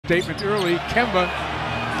statement early. Kemba.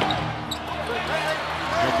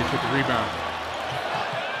 Jokic with the rebound.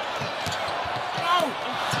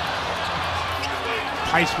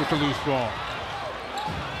 Tice with the loose ball.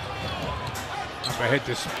 Up ahead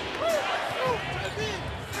to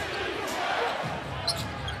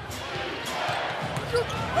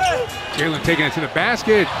Jalen taking it to the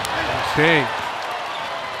basket. Stay.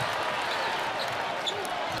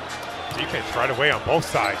 Defense right away on both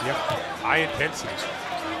sides. Yep. High intensity.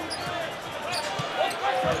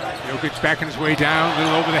 Jokic backing his way down,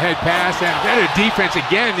 little over the head pass, and better defense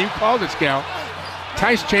again. You called it, Scout.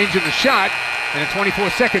 Tice changing the shot, and a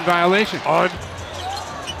 24-second violation.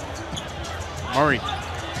 Murray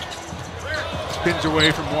spins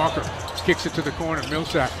away from Walker, kicks it to the corner.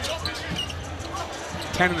 Millsap.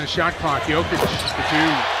 10 in the shot clock. Jokic the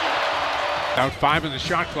two. About 5 in the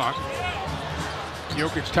shot clock.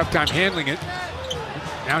 Jokic tough time handling it.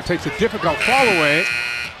 Now takes a difficult fall away.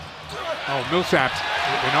 Oh, Millsap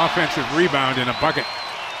with an offensive rebound and a bucket.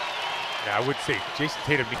 Yeah, I would say Jason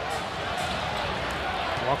Tatum.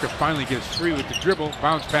 Walker finally gets free with the dribble.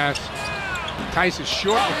 Bounce pass. Tice is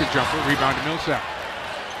short with the jumper. Rebound to Millsap.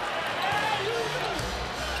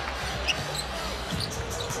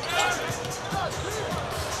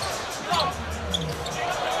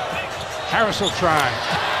 Harris will try.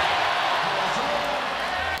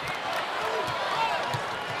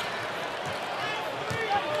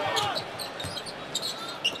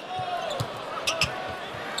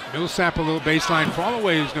 Millsap a little baseline fall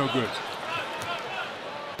away is no good.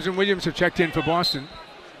 And Williams have checked in for Boston.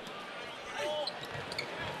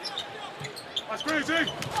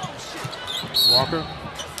 Walker.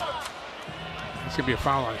 It's going to be a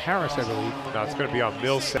foul on Harris, I believe. No, it's going to be on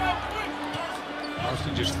Millsap.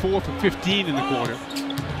 Boston just 4 for 15 in the quarter.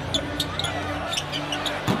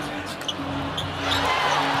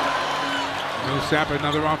 Millsap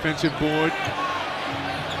another offensive board.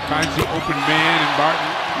 Finds the open man, and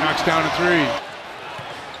Barton knocks down a three.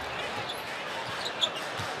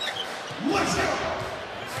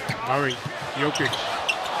 Murray, Jokic,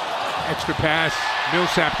 extra pass.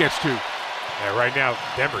 Millsap gets two. Yeah, right now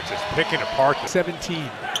Denver just picking apart. 17.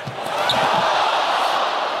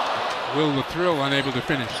 Will the Thrill unable to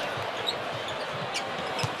finish.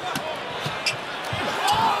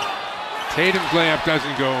 Tatum's layup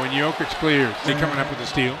doesn't go, and Jokic clears. They coming up with the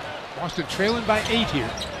steal. Boston trailing by 8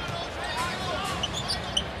 here.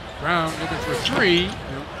 Brown looking for 3.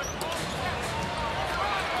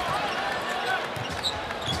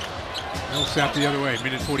 Millsap the other way.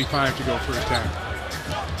 Minute 45 to go first half.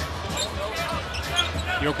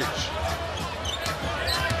 Jokic.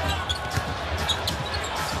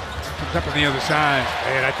 Comes up on the other side.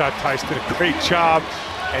 And I thought Tice did a great job.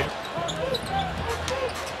 And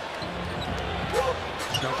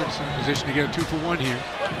Celtics in a position to get a 2-for-1 here.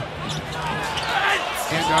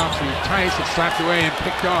 Hand off to Tice. It's slapped away and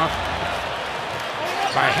picked off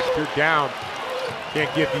by you're down.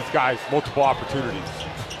 Can't give these guys multiple opportunities.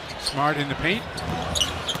 Smart in the paint.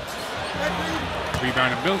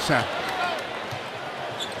 Rebound of Millsap.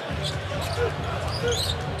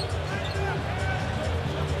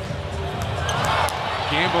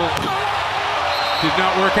 Gamble did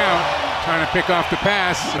not work out. Trying to pick off the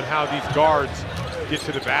pass. And how these guards get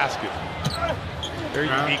to the basket. Very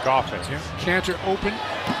unique offense. Yeah. Cantor open,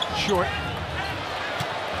 short.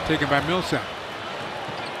 Taken by Millsap.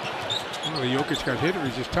 Well, Jokic got hit or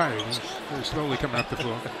he's just tired. He's very slowly coming up the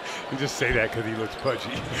floor. You just say that because he looks pudgy.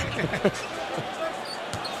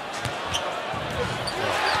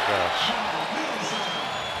 Oh, gosh.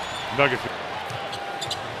 Nuggets.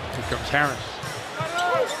 Here comes Harris.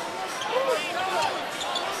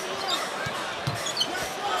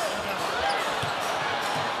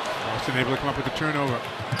 Boston able to come up with a turnover.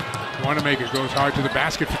 Wanamaker goes hard to the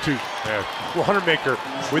basket for 2. Yeah. Wanamaker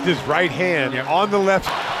with his right hand on the left.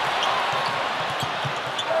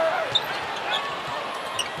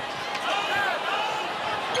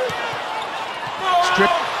 Strip.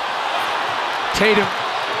 Tatum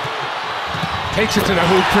takes it to the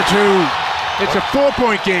hoop for 2. It's a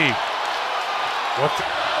 4-point game. What's it?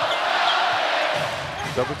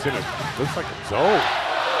 Doubles in it. Looks like a zone.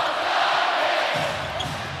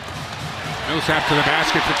 Millsap to the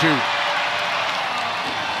basket for 2.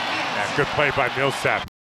 Yeah, good play by Millsap.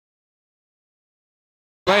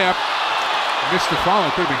 Layup. Missed the follow.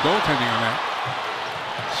 Could have been goaltending on that.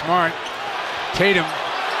 Smart. Tatum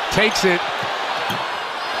takes it.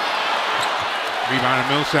 Rebound of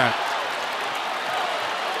Millsap.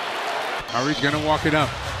 Murray's going to walk it up.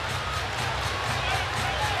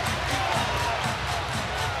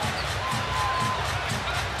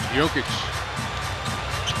 Jokic.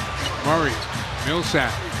 Murray.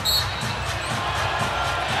 Millsap.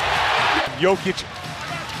 Jokic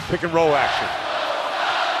pick and roll action.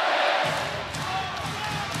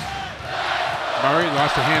 Murray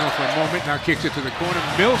lost the handle for a moment, now kicks it to the corner.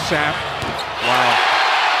 Millsap. Wow.